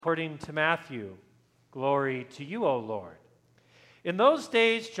According to Matthew, glory to you, O Lord. In those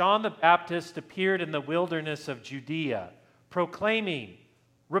days, John the Baptist appeared in the wilderness of Judea, proclaiming,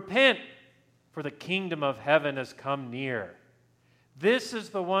 "Repent, for the kingdom of heaven has come near." This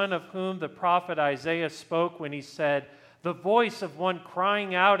is the one of whom the prophet Isaiah spoke when he said, "The voice of one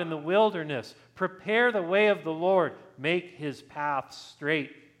crying out in the wilderness, prepare the way of the Lord, make his path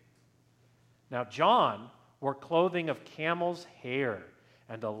straight." Now John wore clothing of camel's hair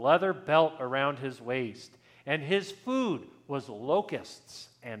and a leather belt around his waist, and his food was locusts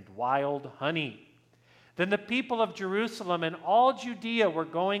and wild honey. Then the people of Jerusalem and all Judea were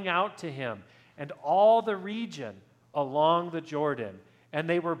going out to him, and all the region along the Jordan, and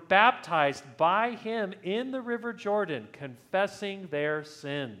they were baptized by him in the river Jordan, confessing their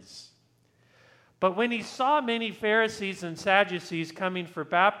sins. But when he saw many Pharisees and Sadducees coming for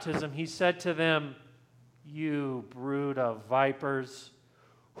baptism, he said to them, "You brood of vipers,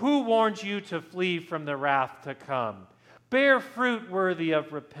 who warned you to flee from the wrath to come? Bear fruit worthy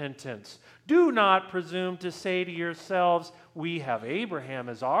of repentance. Do not presume to say to yourselves, 'We have Abraham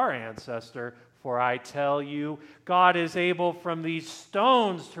as our ancestor,' for I tell you, God is able from these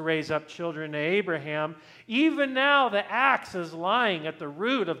stones to raise up children to Abraham. Even now the axe is lying at the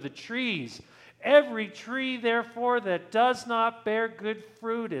root of the trees. Every tree, therefore, that does not bear good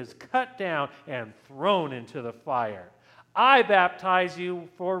fruit is cut down and thrown into the fire. I baptize you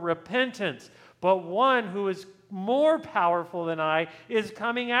for repentance, but one who is more powerful than I is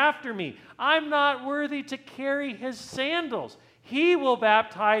coming after me. I'm not worthy to carry his sandals. He will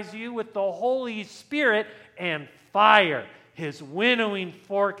baptize you with the Holy Spirit and fire. His winnowing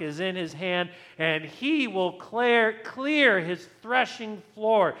fork is in his hand, and he will clear his threshing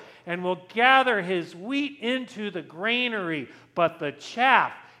floor and will gather his wheat into the granary, but the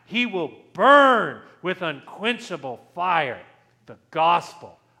chaff he will burn with unquenchable fire." The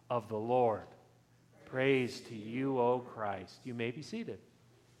gospel of the Lord. Praise to you, O Christ. You may be seated.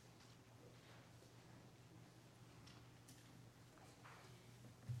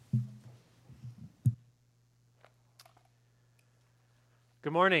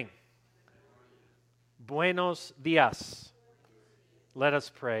 Good morning. Buenos días. Let us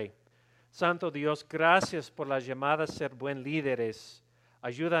pray. Santo Dios, gracias por la llamada a ser buen líderes.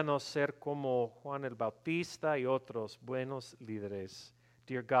 Ayúdanos a ser como Juan el Bautista y otros buenos líderes.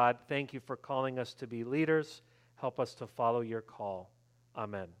 Dear God, thank you for calling us to be leaders. Help us to follow your call.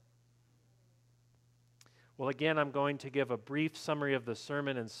 Amen. Well, again, I'm going to give a brief summary of the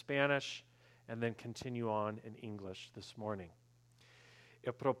sermon in Spanish and then continue on in English this morning.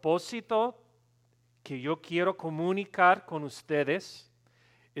 El propósito que yo quiero comunicar con ustedes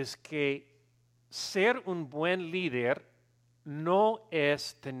es que ser un buen líder no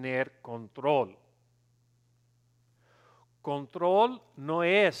es tener control. Control no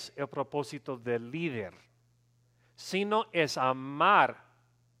es el propósito del líder, sino es amar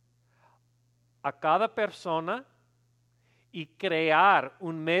a cada persona y crear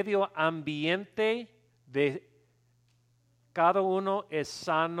un medio ambiente de cada uno es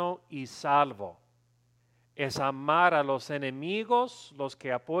sano y salvo. Es amar a los enemigos, los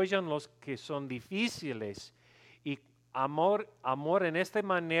que apoyan, los que son difíciles. Y amor en esta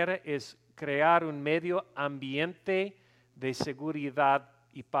manera es crear un medio ambiente de seguridad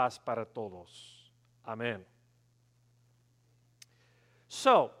y paz para todos. Amen.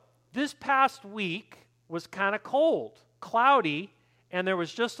 So, this past week was kind of cold, cloudy, and there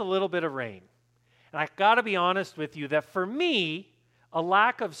was just a little bit of rain. And I've got to be honest with you that for me, a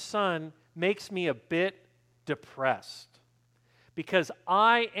lack of sun makes me a bit depressed because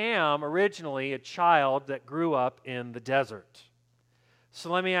I am originally a child that grew up in the desert.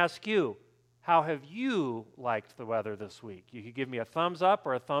 So let me ask you, how have you liked the weather this week? You could give me a thumbs up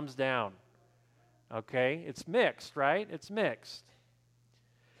or a thumbs down. Okay, it's mixed, right? It's mixed.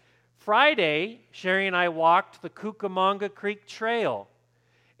 Friday, Sheri and I walked the Cucamonga Creek trail.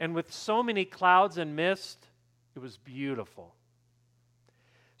 And with so many clouds and mist, it was beautiful.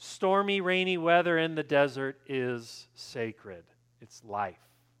 Stormy, rainy weather in the desert is sacred. It's life.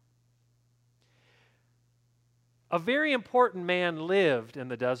 A very important man lived in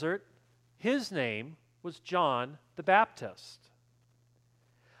the desert. His name was John the Baptist.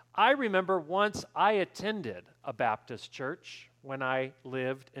 I remember once I attended a Baptist church when I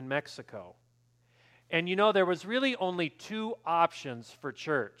lived in Mexico. And you know, there was really only two options for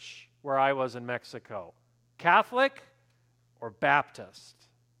church where I was in Mexico: Catholic or Baptist.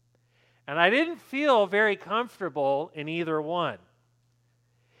 And I didn't feel very comfortable in either one.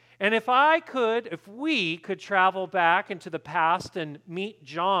 And if we could travel back into the past and meet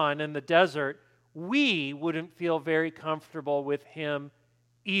John in the desert, we wouldn't feel very comfortable with him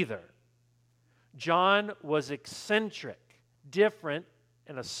either. John was eccentric, different,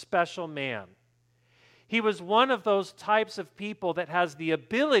 and a special man. He was one of those types of people that has the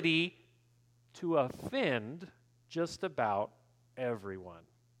ability to offend just about everyone.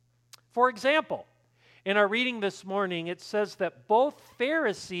 For example, in our reading this morning, it says that both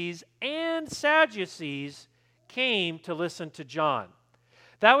Pharisees and Sadducees came to listen to John.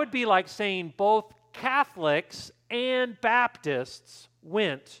 That would be like saying both Catholics and Baptists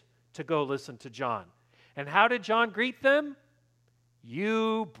went to go listen to John. And how did John greet them?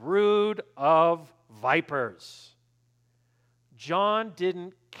 You brood of vipers. John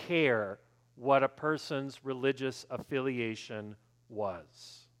didn't care what a person's religious affiliation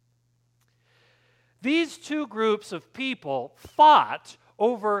was. These two groups of people fought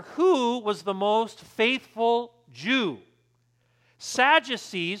over who was the most faithful Jew.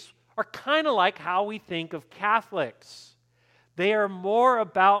 Sadducees are kind of like how we think of Catholics. They are more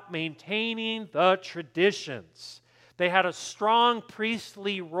about maintaining the traditions. They had a strong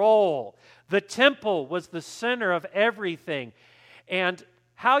priestly role. The temple was the center of everything. And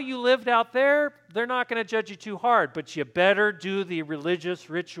how you lived out there, they're not going to judge you too hard, but you better do the religious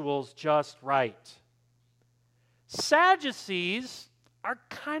rituals just right. Sadducees are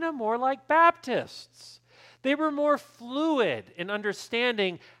kind of more like Baptists. They were more fluid in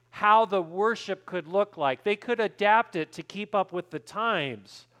understanding how the worship could look like. They could adapt it to keep up with the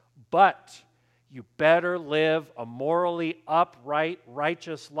times, but you better live a morally upright,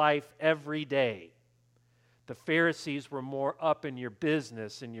 righteous life every day. The Pharisees were more up in your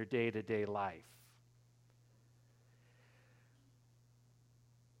business in your day-to-day life.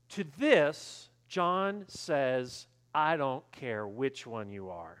 To this, John says, I don't care which one you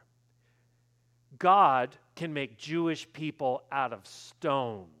are. God can make Jewish people out of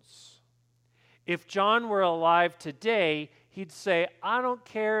stones. If John were alive today, he'd say, I don't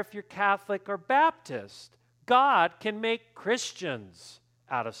care if you're Catholic or Baptist. God can make Christians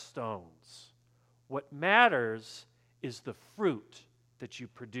out of stones. What matters is the fruit that you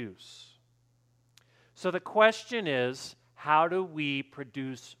produce. So the question is, how do we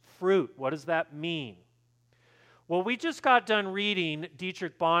produce fruit? What does that mean? Well, we just got done reading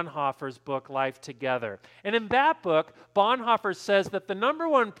Dietrich Bonhoeffer's book, Life Together. And in that book, Bonhoeffer says that the number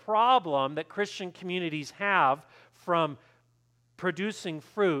one problem that Christian communities have from producing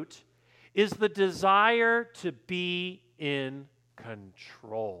fruit is the desire to be in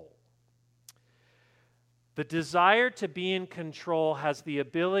control. The desire to be in control has the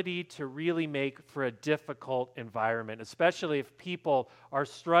ability to really make for a difficult environment, especially if people are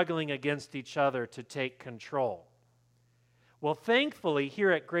struggling against each other to take control. Well, thankfully,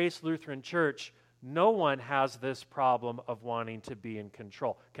 here at Grace Lutheran Church, no one has this problem of wanting to be in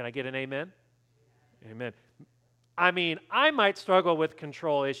control. Can I get an amen? Amen. I mean, I might struggle with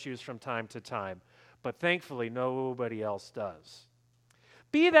control issues from time to time, but thankfully, nobody else does.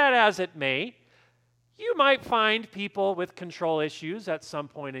 Be that as it may, you might find people with control issues at some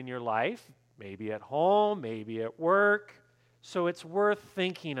point in your life, maybe at home, maybe at work, so it's worth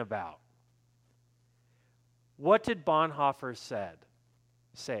thinking about. What did Bonhoeffer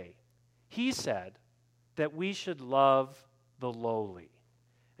say? He said that we should love the lowly.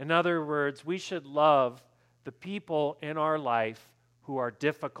 In other words, we should love the people in our life who are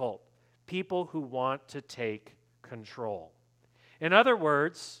difficult, people who want to take control. In other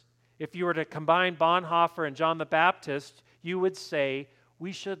words, if you were to combine Bonhoeffer and John the Baptist, you would say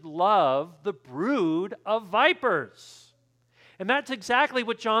we should love the brood of vipers. And that's exactly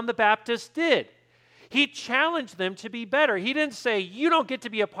what John the Baptist did. He challenged them to be better. He didn't say, you don't get to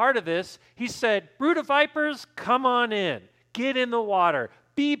be a part of this. He said, brood of vipers, come on in. Get in the water.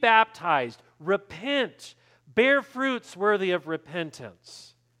 Be baptized. Repent. Bear fruits worthy of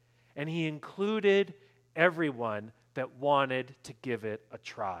repentance. And he included everyone that wanted to give it a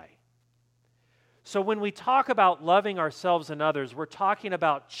try. So when we talk about loving ourselves and others, we're talking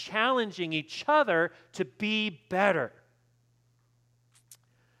about challenging each other to be better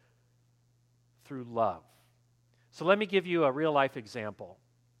through love. So let me give you a real life example.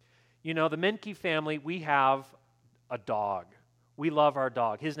 You know, the Menke family, we have a dog. We love our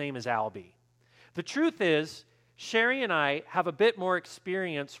dog. His name is Albie. The truth is, Sheri and I have a bit more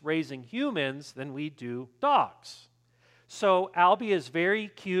experience raising humans than we do dogs. So Albie is very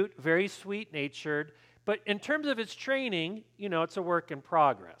cute, very sweet-natured, but in terms of its training, you know, it's a work in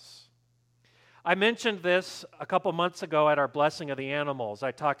progress. I mentioned this a couple months ago at our Blessing of the Animals.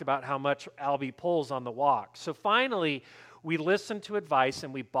 I talked about how much Albie pulls on the walk. So finally, we listened to advice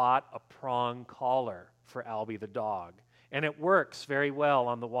and we bought a prong collar for Albie the dog. And it works very well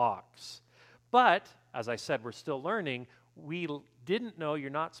on the walks. But, as I said, we're still learning. We didn't know you're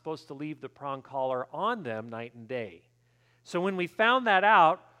not supposed to leave the prong collar on them night and day. So when we found that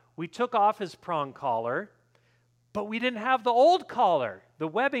out, we took off his prong collar, but we didn't have the old collar, the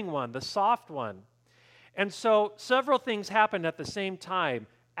webbing one, the soft one. And so several things happened at the same time.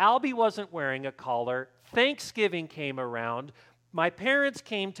 Albie wasn't wearing a collar. Thanksgiving came around. My parents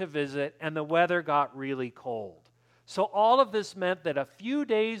came to visit, and the weather got really cold. So all of this meant that a few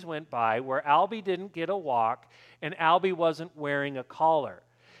days went by where Albie didn't get a walk, and Albie wasn't wearing a collar.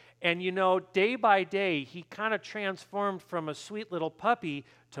 And you know, day by day, he kind of transformed from a sweet little puppy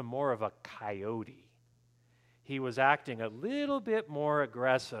to more of a coyote. He was acting a little bit more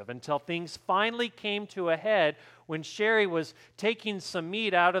aggressive until things finally came to a head when Sheri was taking some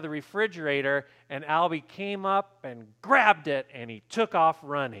meat out of the refrigerator, and Albie came up and grabbed it, and he took off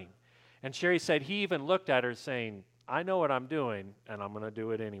running. And Sheri said he even looked at her saying, "I know what I'm doing, and I'm going to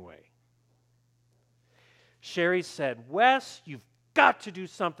do it anyway." Sheri said, "Wes, you've got to do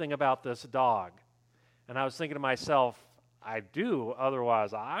something about this dog." And I was thinking to myself, I do,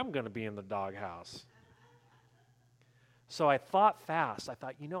 otherwise I'm going to be in the doghouse. So I thought fast. I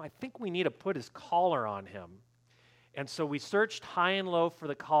thought, I think we need to put his collar on him. And so we searched high and low for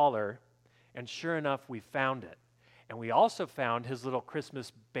the collar, and sure enough, we found it. And we also found his little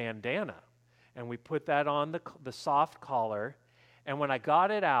Christmas bandana. And we put that on the soft collar. And when I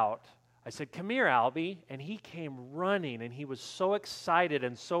got it out, I said, "Come here, Albie." And he came running, and he was so excited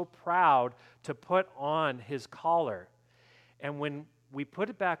and so proud to put on his collar. And when we put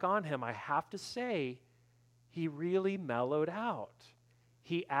it back on him, I have to say, he really mellowed out.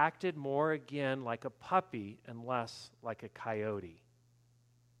 He acted more again like a puppy and less like a coyote.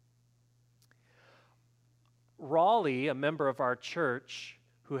 Raleigh, a member of our church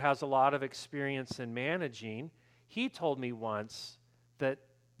who has a lot of experience in managing, he told me once that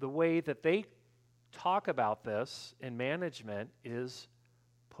the way that they talk about this in management is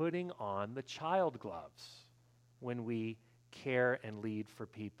putting on the child gloves when we care and lead for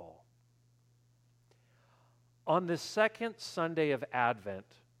people. On the second Sunday of Advent,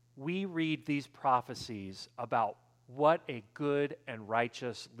 we read these prophecies about what a good and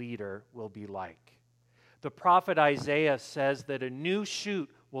righteous leader will be like. The prophet Isaiah says that a new shoot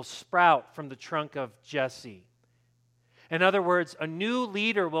will sprout from the trunk of Jesse. In other words, a new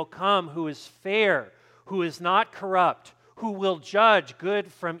leader will come who is fair, who is not corrupt, who will judge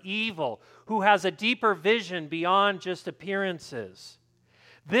good from evil, who has a deeper vision beyond just appearances.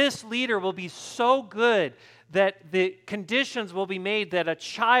 This leader will be so good that the conditions will be made that a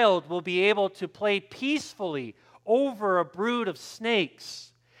child will be able to play peacefully over a brood of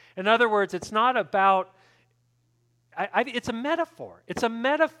snakes. In other words, it's not about, it's a metaphor. It's a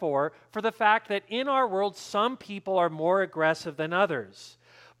metaphor for the fact that in our world, some people are more aggressive than others.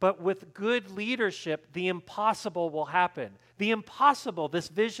 But with good leadership, the impossible will happen. The impossible, this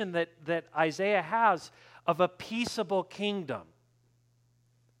vision that Isaiah has of a peaceable kingdom.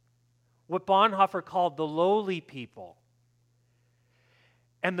 What Bonhoeffer called the lowly people.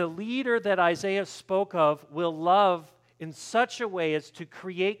 And the leader that Isaiah spoke of will love in such a way as to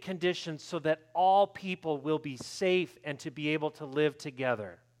create conditions so that all people will be safe and to be able to live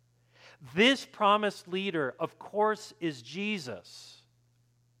together. This promised leader, of course, is Jesus.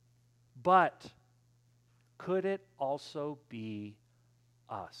 But could it also be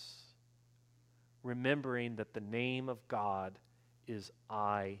us? Remembering that the name of God is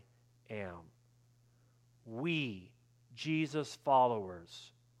I am. We, Jesus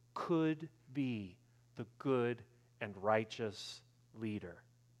followers, could be the good and righteous leader.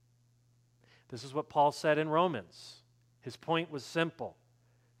 This is what Paul said in Romans. His point was simple.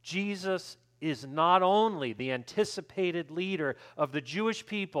 Jesus is not only the anticipated leader of the Jewish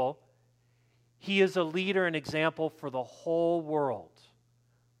people, he is a leader and example for the whole world.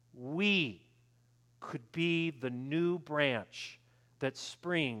 We could be the new branch that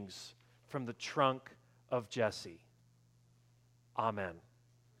springs from the trunk of Jesse. Amen.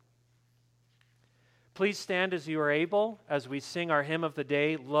 Please stand as you are able as we sing our hymn of the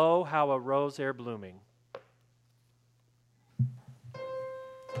day, "Lo, how a rose ere blooming."